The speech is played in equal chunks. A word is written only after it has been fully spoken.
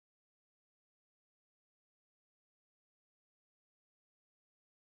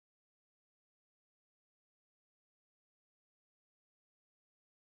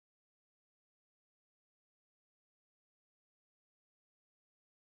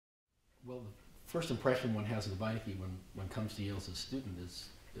first impression one has of the Beinecke when one comes to Yale as a student is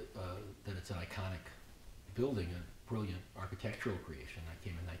that it's an iconic building, a brilliant architectural creation. I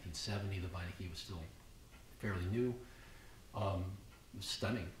came in 1970. The Beinecke was still fairly new. It was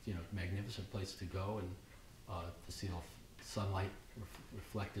stunning, you know, magnificent place to go, and to see all sunlight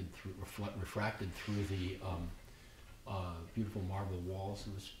refracted through the beautiful marble walls.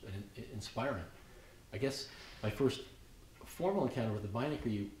 It was inspiring. I guess my first formal encounter with the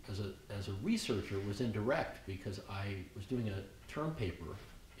Beinecke as a researcher was indirect, because I was doing a term paper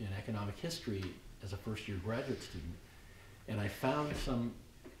in economic history as a first-year graduate student, and I found some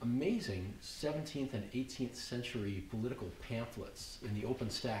amazing 17th and 18th century political pamphlets in the open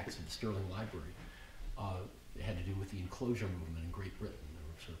stacks of the Sterling Library. It had to do with the enclosure movement in Great Britain. There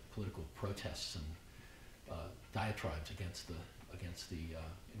were sort of political protests and diatribes against the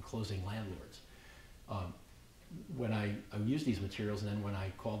enclosing landlords. When I used these materials, and then when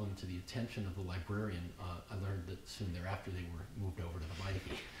I called them to the attention of the librarian, I learned that soon thereafter they were moved over to the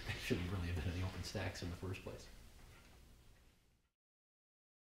Beinecke. They shouldn't really have been in the open stacks in the first place.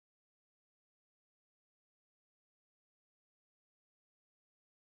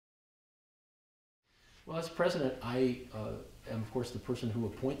 Well, as president, I am, of course, the person who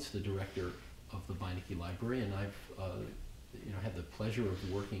appoints the director of the Beinecke Library, and I've had the pleasure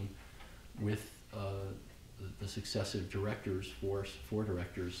of working with the successive directors, four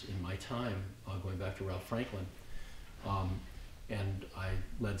directors in my time, going back to Ralph Franklin. And I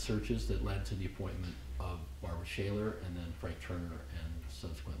led searches that led to the appointment of Barbara Shaler, and then Frank Turner, and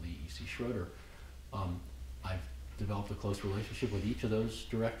subsequently E.C. Schroeder. I've developed a close relationship with each of those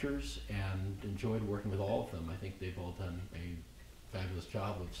directors and enjoyed working with all of them. I think they've all done a fabulous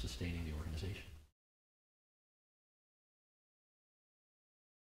job of sustaining the organization.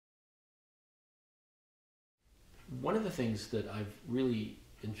 One of the things that I've really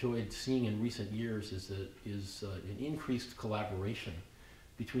enjoyed seeing in recent years is an increased collaboration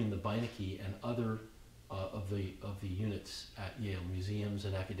between the Beinecke and other of the units at Yale, museums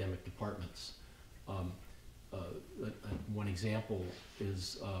and academic departments. One example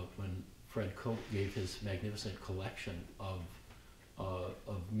is when Fred Koch gave his magnificent collection of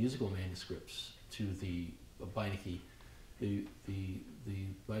musical manuscripts to the Beinecke. The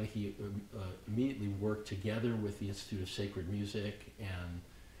Beinecke immediately worked together with the Institute of Sacred Music and,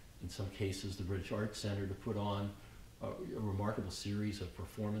 in some cases, the British Arts Center to put on a remarkable series of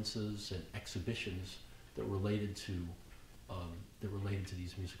performances and exhibitions that related to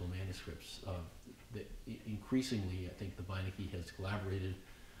these musical manuscripts. Increasingly, I think the Beinecke has collaborated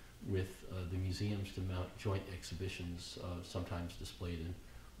with the museums to mount joint exhibitions, sometimes displayed in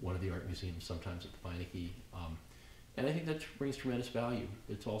one of the art museums, sometimes at the Beinecke. And I think that brings tremendous value.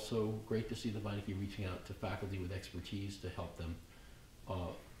 It's also great to see the Beinecke reaching out to faculty with expertise to help them,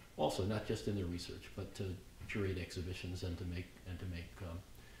 also not just in their research, but to curate exhibitions and to make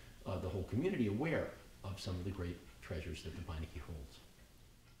the whole community aware of some of the great treasures that the Beinecke holds.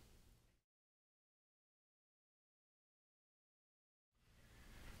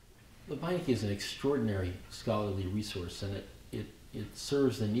 The Beinecke is an extraordinary scholarly resource, and it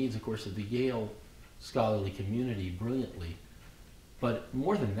serves the needs, of course, of the Yale scholarly community brilliantly. But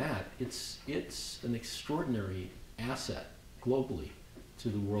more than that, it's an extraordinary asset globally to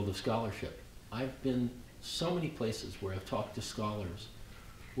the world of scholarship. I've been so many places where I've talked to scholars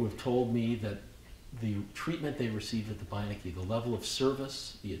who have told me that the treatment they received at the Beinecke, the level of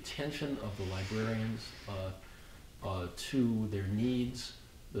service, the attention of the librarians to their needs,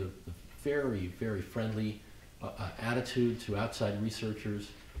 the very, very friendly attitude to outside researchers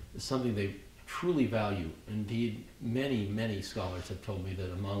is something they truly value. Indeed, many, many scholars have told me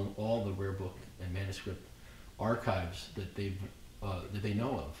that among all the rare book and manuscript archives that they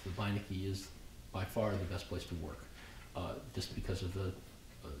know of, the Beinecke is by far the best place to work, just because of the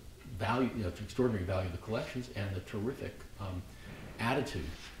value, the extraordinary value of the collections and the terrific attitude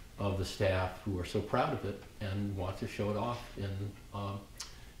of the staff, who are so proud of it and want to show it off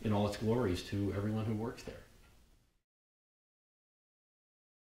in all its glories to everyone who works there.